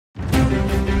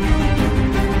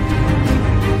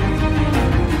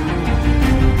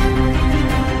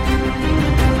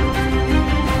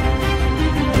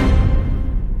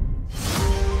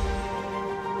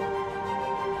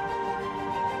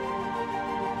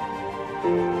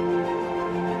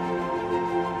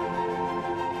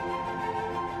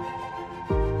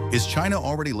Is China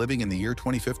already living in the year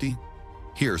 2050?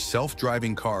 Here,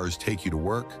 self-driving cars take you to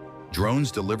work,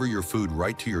 drones deliver your food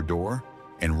right to your door,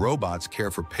 and robots care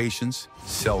for patients,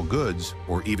 sell goods,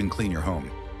 or even clean your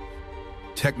home.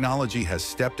 Technology has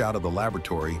stepped out of the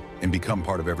laboratory and become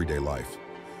part of everyday life.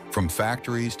 From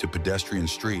factories to pedestrian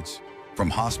streets,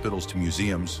 from hospitals to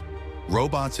museums,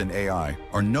 robots and AI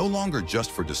are no longer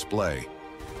just for display.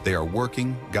 They are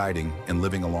working, guiding, and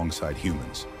living alongside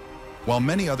humans. While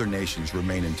many other nations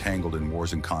remain entangled in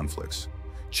wars and conflicts,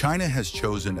 China has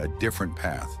chosen a different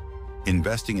path,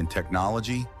 investing in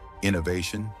technology,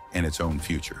 innovation, and its own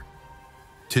future.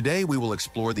 Today, we will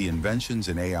explore the inventions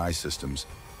in AI systems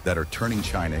that are turning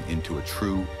China into a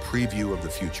true preview of the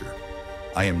future.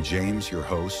 I am James, your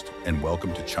host, and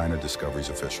welcome to China Discoveries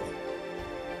Official.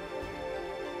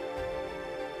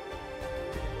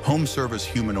 Home service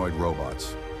humanoid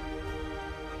robots.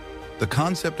 The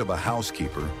concept of a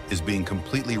housekeeper is being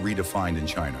completely redefined in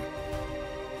China.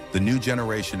 The new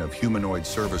generation of humanoid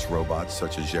service robots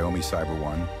such as Xiaomi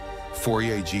CyberOne,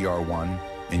 Fourier GR1,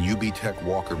 and UBTech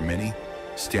Walker Mini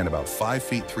stand about 5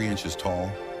 feet 3 inches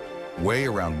tall, weigh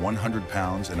around 100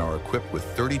 pounds, and are equipped with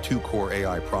 32 core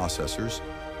AI processors,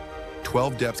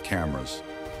 12 depth cameras,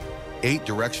 8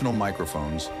 directional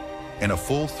microphones, and a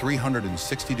full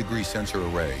 360-degree sensor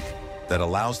array that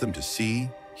allows them to see,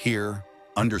 hear,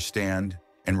 understand,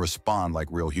 and respond like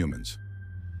real humans.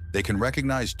 They can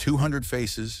recognize 200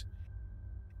 faces,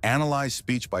 analyze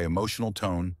speech by emotional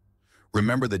tone,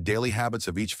 remember the daily habits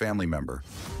of each family member,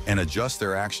 and adjust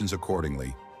their actions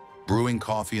accordingly, brewing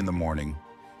coffee in the morning,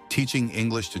 teaching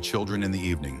English to children in the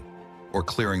evening, or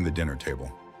clearing the dinner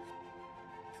table.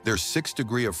 Their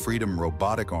 6-degree of freedom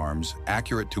robotic arms,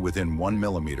 accurate to within 1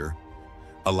 millimeter,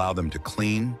 allow them to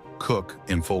clean, cook,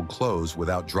 and fold clothes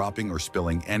without dropping or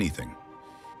spilling anything.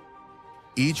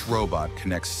 Each robot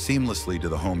connects seamlessly to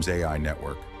the home's AI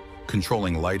network,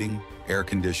 controlling lighting, air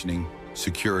conditioning,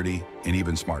 security, and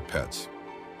even smart pets.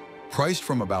 Priced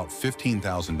from about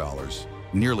 $15,000,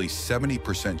 nearly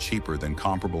 70% cheaper than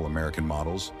comparable American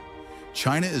models,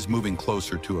 China is moving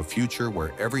closer to a future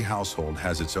where every household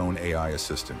has its own AI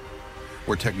assistant,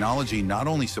 where technology not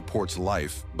only supports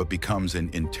life, but becomes an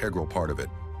integral part of it.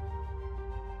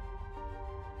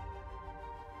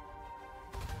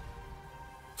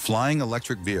 Flying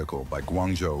Electric Vehicle by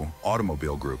Guangzhou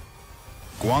Automobile Group.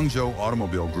 Guangzhou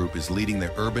Automobile Group is leading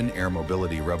the urban air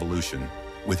mobility revolution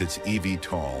with its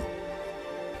eVTOL,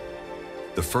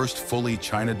 the first fully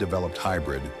China-developed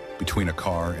hybrid between a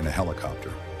car and a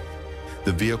helicopter.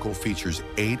 The vehicle features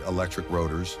 8 electric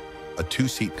rotors, a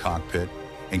 2-seat cockpit,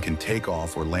 and can take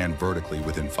off or land vertically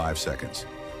within 5 seconds,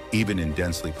 even in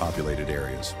densely populated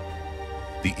areas.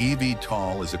 The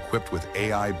eVTOL is equipped with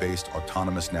AI-based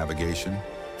autonomous navigation,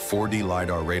 4D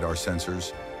LiDAR radar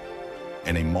sensors,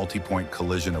 and a multi-point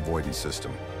collision avoidance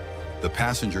system. The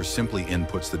passenger simply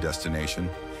inputs the destination,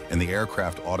 and the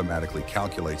aircraft automatically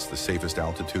calculates the safest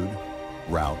altitude,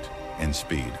 route, and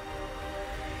speed.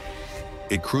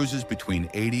 It cruises between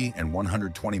 80 and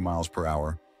 120 miles per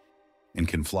hour and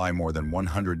can fly more than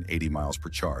 180 miles per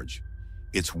charge.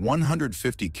 Its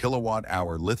 150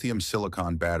 kilowatt-hour lithium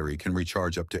silicon battery can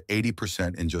recharge up to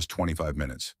 80% in just 25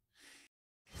 minutes.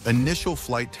 Initial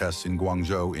flight tests in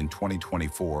Guangzhou in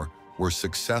 2024 were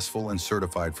successful and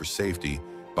certified for safety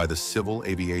by the Civil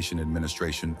Aviation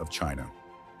Administration of China.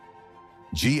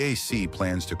 GAC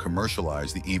plans to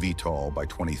commercialize the eVTOL by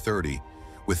 2030,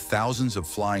 with thousands of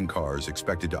flying cars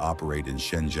expected to operate in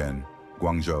Shenzhen,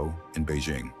 Guangzhou, and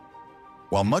Beijing.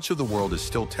 While much of the world is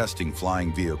still testing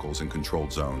flying vehicles in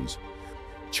controlled zones,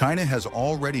 China has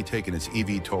already taken its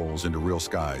eVTOLs into real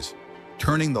skies,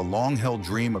 turning the long-held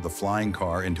dream of the flying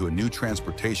car into a new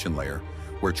transportation layer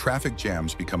where traffic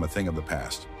jams become a thing of the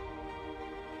past.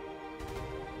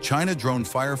 China drone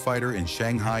firefighter in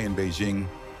Shanghai and Beijing.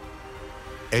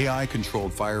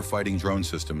 AI-controlled firefighting drone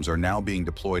systems are now being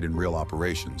deployed in real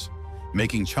operations,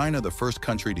 making China the first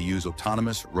country to use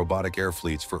autonomous robotic air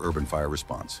fleets for urban fire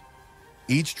response.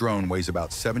 Each drone weighs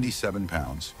about 77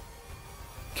 pounds,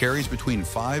 carries between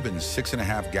 5 and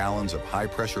 6.5 gallons of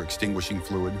high-pressure extinguishing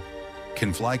fluid,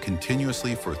 can fly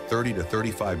continuously for 30 to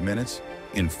 35 minutes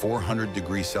in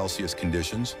 400 Celsius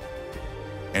conditions,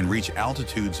 and reach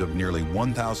altitudes of nearly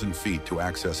 1,000 feet to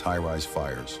access high-rise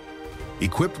fires.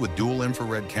 Equipped with dual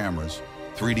infrared cameras,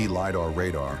 3D LiDAR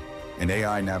radar, and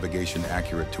AI navigation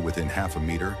accurate to within half a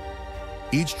meter,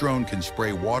 each drone can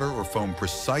spray water or foam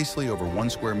precisely over 1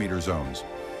 square meter zones,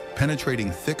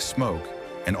 penetrating thick smoke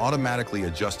and automatically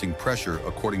adjusting pressure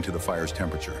according to the fire's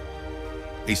temperature.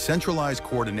 A centralized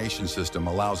coordination system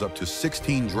allows up to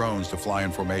 16 drones to fly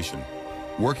in formation,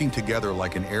 working together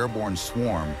like an airborne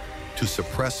swarm to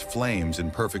suppress flames in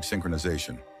perfect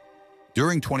synchronization.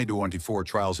 During 2024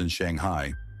 trials in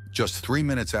Shanghai, just 3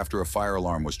 minutes after a fire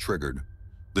alarm was triggered,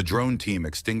 the drone team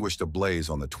extinguished a blaze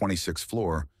on the 26th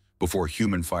floor before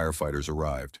human firefighters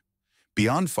arrived.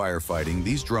 Beyond firefighting,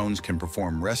 these drones can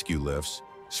perform rescue lifts,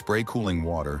 spray cooling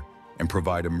water, and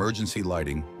provide emergency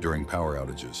lighting during power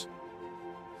outages.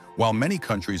 While many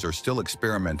countries are still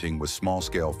experimenting with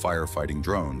small-scale firefighting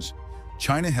drones,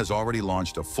 China has already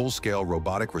launched a full-scale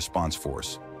robotic response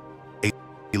force, a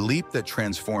leap that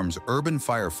transforms urban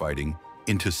firefighting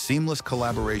into seamless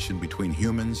collaboration between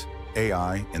humans,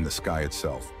 AI, and the sky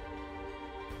itself.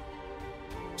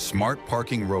 Smart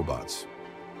parking robots.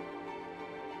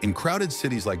 In crowded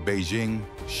cities like Beijing,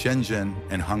 Shenzhen,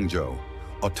 and Hangzhou,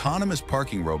 autonomous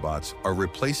parking robots are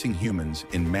replacing humans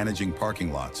in managing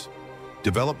parking lots.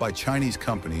 Developed by Chinese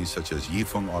companies such as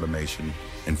Yifeng Automation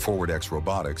and ForwardX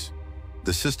Robotics,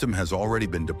 the system has already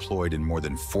been deployed in more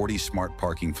than 40 smart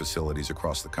parking facilities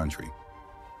across the country.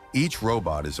 Each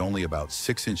robot is only about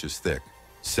 6 inches thick,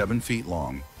 7 feet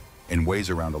long, and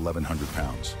weighs around 1,100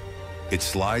 pounds. It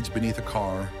slides beneath a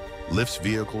car, lifts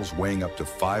vehicles weighing up to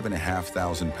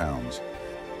 5,500 pounds,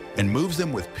 and moves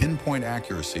them with pinpoint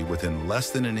accuracy within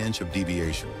less than an inch of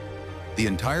deviation. The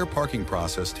entire parking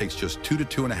process takes just 2 to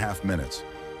 2.5 minutes,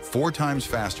 4 times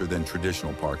faster than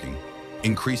traditional parking,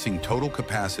 increasing total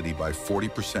capacity by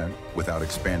 40% without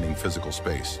expanding physical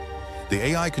space. The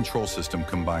AI control system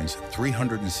combines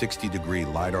 360-degree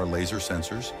LiDAR laser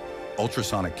sensors,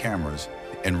 ultrasonic cameras,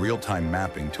 and real-time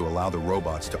mapping to allow the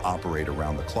robots to operate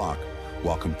around the clock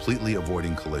while completely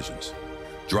avoiding collisions.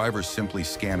 Drivers simply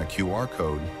scan a QR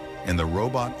code, and the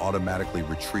robot automatically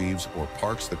retrieves or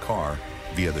parks the car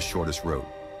via the shortest route.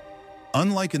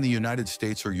 Unlike in the United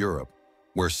States or Europe,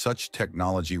 where such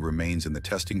technology remains in the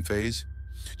testing phase,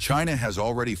 China has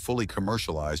already fully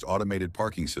commercialized automated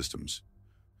parking systems,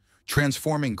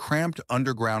 transforming cramped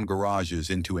underground garages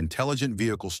into intelligent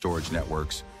vehicle storage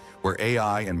networks where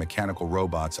AI and mechanical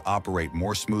robots operate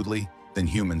more smoothly than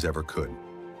humans ever could.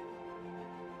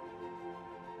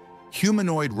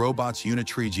 Humanoid robots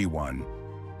Unitree G1.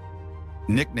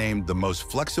 Nicknamed the most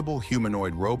flexible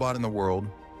humanoid robot in the world,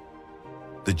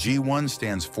 the G1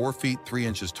 stands 4 feet 3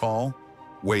 inches tall,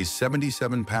 weighs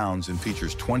 77 pounds, and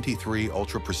features 23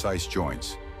 ultra-precise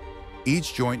joints.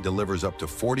 Each joint delivers up to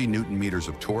 40 Newton meters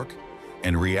of torque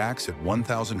and reacts at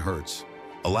 1,000 hertz,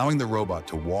 allowing the robot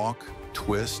to walk,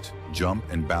 twist, jump,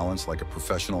 and balance like a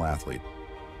professional athlete.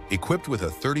 Equipped with a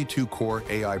 32-core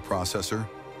AI processor,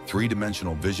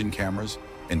 3-dimensional vision cameras,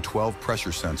 and 12 pressure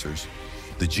sensors,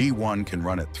 the G1 can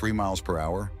run at 3 miles per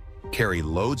hour, carry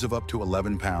loads of up to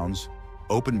 11 pounds,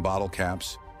 open bottle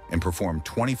caps, and perform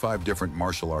 25 different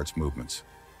martial arts movements.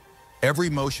 Every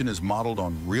motion is modeled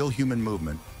on real human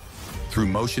movement through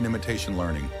motion imitation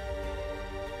learning,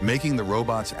 making the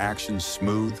robot's actions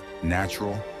smooth,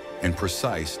 natural, and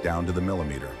precise down to the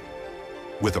millimeter.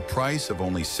 With a price of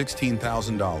only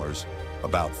 $16,000,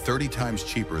 about 30 times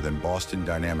cheaper than Boston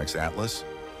Dynamics Atlas,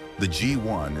 the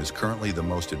G1 is currently the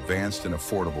most advanced and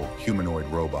affordable humanoid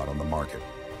robot on the market.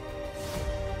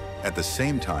 At the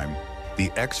same time,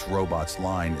 the X Robots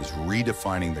line is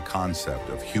redefining the concept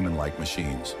of human-like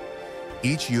machines.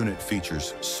 Each unit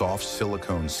features soft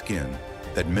silicone skin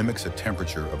that mimics a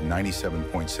temperature of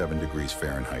 97.7 degrees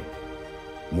Fahrenheit,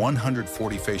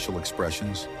 140 facial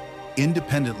expressions,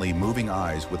 independently moving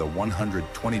eyes with a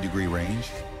 120-degree range,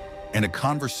 and a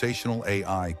conversational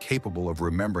AI capable of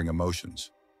remembering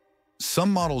emotions.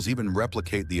 Some models even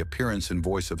replicate the appearance and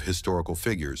voice of historical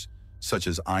figures, such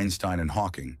as Einstein and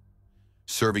Hawking,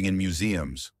 serving in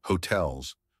museums,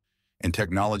 hotels, and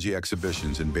technology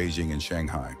exhibitions in Beijing and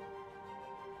Shanghai.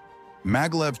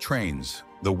 Maglev trains,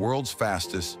 the world's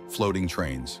fastest floating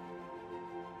trains.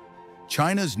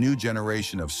 China's new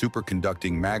generation of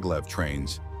superconducting maglev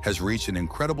trains has reached an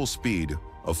incredible speed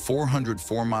of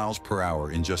 404 miles per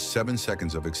hour in just 7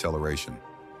 seconds of acceleration.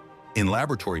 In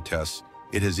laboratory tests,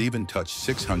 it has even touched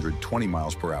 620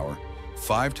 miles per hour,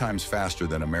 5 times faster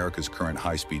than America's current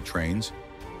high-speed trains,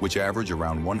 which average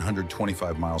around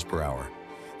 125 miles per hour.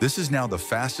 This is now the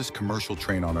fastest commercial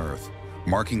train on Earth,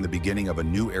 marking the beginning of a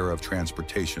new era of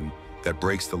transportation that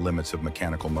breaks the limits of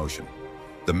mechanical motion.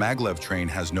 The maglev train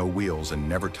has no wheels and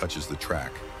never touches the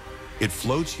track. It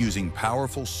floats using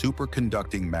powerful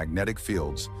superconducting magnetic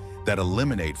fields that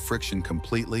eliminate friction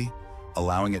completely,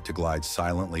 allowing it to glide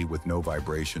silently with no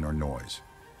vibration or noise.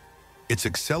 Its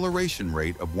acceleration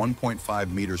rate of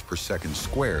 1.5 meters per second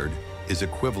squared is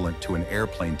equivalent to an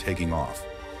airplane taking off,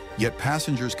 Yet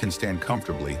passengers can stand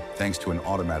comfortably thanks to an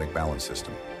automatic balance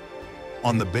system.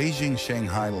 On the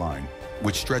Beijing-Shanghai line,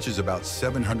 which stretches about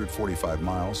 745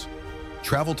 miles,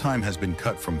 travel time has been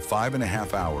cut from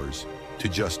 5.5 hours to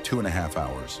just 2.5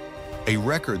 hours, a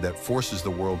record that forces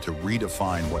the world to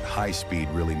redefine what high speed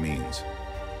really means.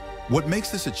 What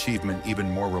makes this achievement even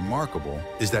more remarkable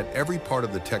is that every part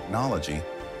of the technology,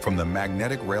 from the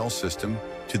magnetic rail system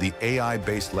to the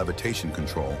AI-based levitation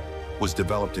control, was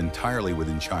developed entirely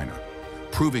within China,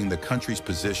 proving the country's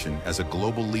position as a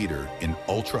global leader in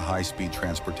ultra-high-speed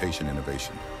transportation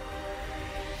innovation.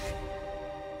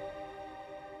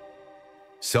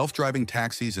 Self-driving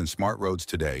taxis and smart roads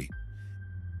today.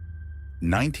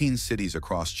 19 cities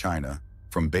across China,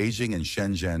 from Beijing and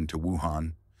Shenzhen to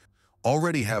Wuhan,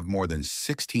 already have more than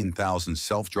 16,000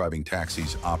 self-driving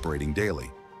taxis operating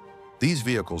daily. These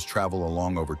vehicles travel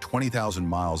along over 20,000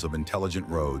 miles of intelligent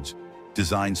roads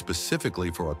designed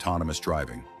specifically for autonomous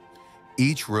driving.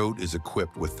 Each route is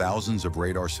equipped with thousands of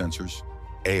radar sensors,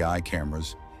 AI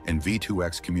cameras, and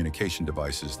V2X communication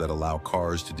devices that allow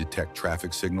cars to detect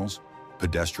traffic signals,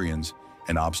 pedestrians,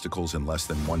 and obstacles in less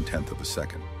than 1/10 of a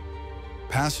second.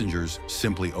 Passengers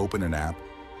simply open an app,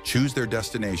 choose their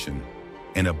destination,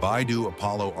 and a Baidu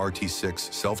Apollo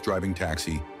RT6 self-driving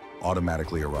taxi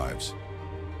automatically arrives.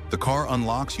 The car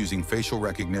unlocks using facial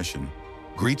recognition,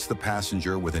 greets the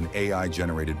passenger with an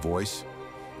AI-generated voice,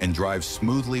 and drives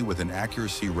smoothly with an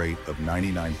accuracy rate of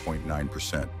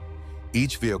 99.9%.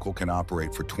 Each vehicle can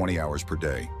operate for 20 hours per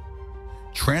day,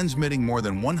 transmitting more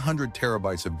than 100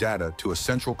 terabytes of data to a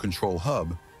central control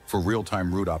hub for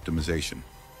real-time route optimization.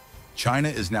 China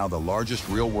is now the largest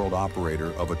real-world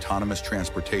operator of autonomous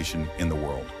transportation in the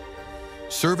world.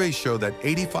 Surveys show that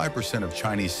 85% of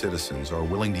Chinese citizens are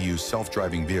willing to use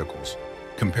self-driving vehicles,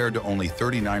 compared to only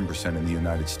 39% in the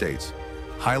United States,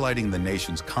 highlighting the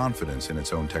nation's confidence in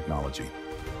its own technology.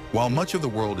 While much of the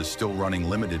world is still running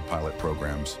limited pilot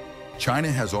programs,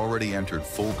 China has already entered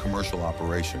full commercial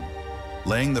operation,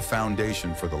 laying the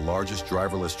foundation for the largest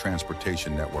driverless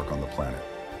transportation network on the planet.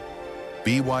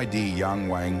 BYD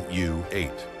Yangwang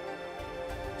U8.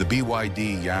 The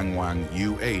BYD Yangwang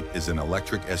U8 is an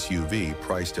electric SUV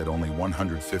priced at only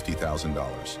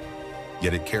 $150,000,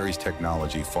 yet it carries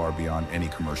technology far beyond any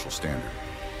commercial standard.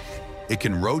 It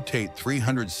can rotate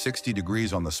 360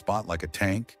 degrees on the spot like a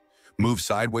tank, move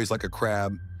sideways like a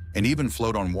crab, and even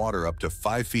float on water up to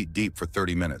 5 feet deep for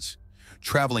 30 minutes,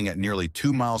 traveling at nearly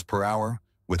 2 miles per hour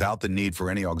without the need for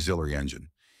any auxiliary engine.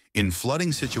 In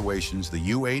flooding situations, the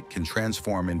U8 can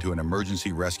transform into an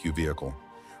emergency rescue vehicle,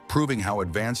 proving how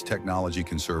advanced technology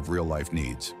can serve real-life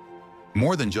needs.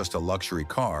 More than just a luxury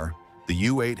car, the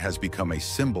U8 has become a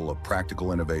symbol of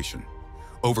practical innovation.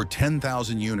 Over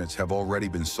 10,000 units have already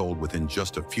been sold within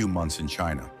just a few months in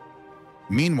China.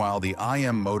 Meanwhile, the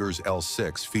IM Motors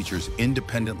L6 features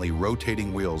independently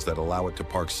rotating wheels that allow it to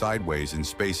park sideways in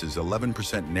spaces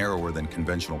 11% narrower than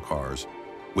conventional cars,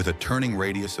 with a turning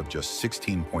radius of just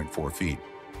 16.4 feet.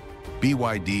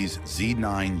 BYD's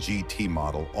Z9 GT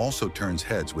model also turns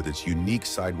heads with its unique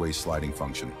sideways sliding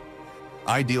function,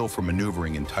 ideal for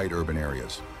maneuvering in tight urban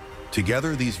areas.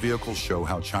 Together, these vehicles show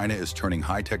how China is turning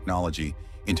high technology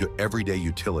into everyday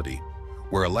utility,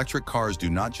 where electric cars do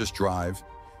not just drive,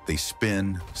 they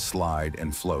spin, slide,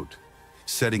 and float,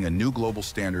 setting a new global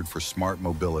standard for smart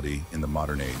mobility in the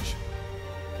modern age.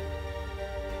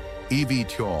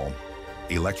 eVTOL,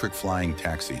 electric flying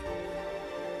taxi.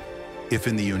 If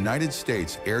in the United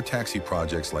States, air taxi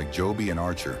projects like Joby and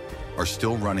Archer are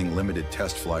still running limited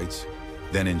test flights,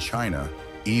 then in China,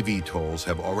 eVTOLs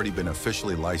have already been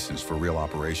officially licensed for real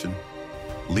operation.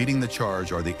 Leading the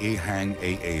charge are the EHang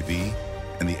AAV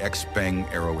and the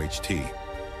XPeng Aero HT.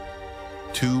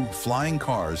 Two flying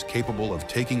cars capable of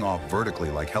taking off vertically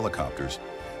like helicopters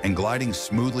and gliding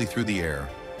smoothly through the air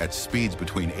at speeds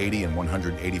between 80 and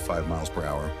 185 miles per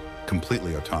hour,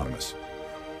 completely autonomous.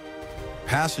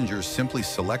 Passengers simply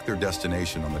select their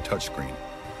destination on the touchscreen,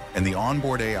 and the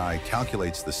onboard AI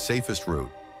calculates the safest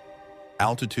route,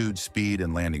 altitude, speed,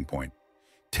 and landing point.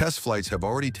 Test flights have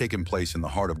already taken place in the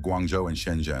heart of Guangzhou and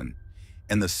Shenzhen,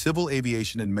 and the Civil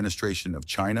Aviation Administration of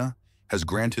China has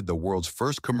granted the world's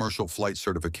first commercial flight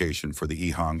certification for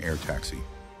the EHang air taxi.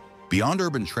 Beyond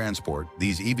urban transport,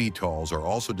 these eVTOLs are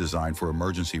also designed for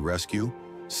emergency rescue,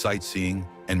 sightseeing,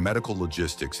 and medical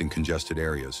logistics in congested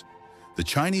areas. The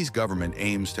Chinese government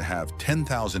aims to have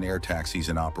 10,000 air taxis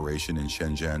in operation in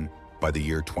Shenzhen by the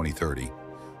year 2030,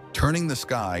 turning the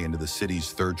sky into the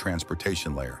city's third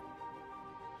transportation layer.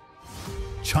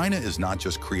 China is not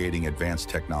just creating advanced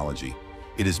technology,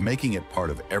 it is making it part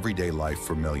of everyday life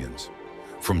for millions.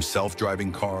 From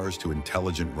self-driving cars to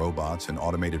intelligent robots and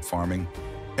automated farming,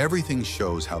 Everything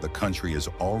shows how the country is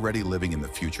already living in the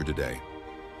future today.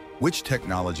 Which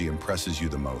technology impresses you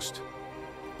the most?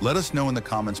 Let us know in the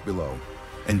comments below.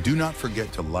 And do not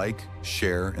forget to like,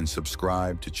 share, and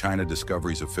subscribe to China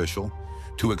Discoveries Official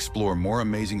to explore more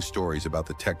amazing stories about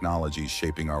the technologies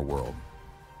shaping our world.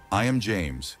 I am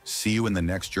James. See you in the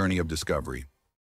next journey of discovery.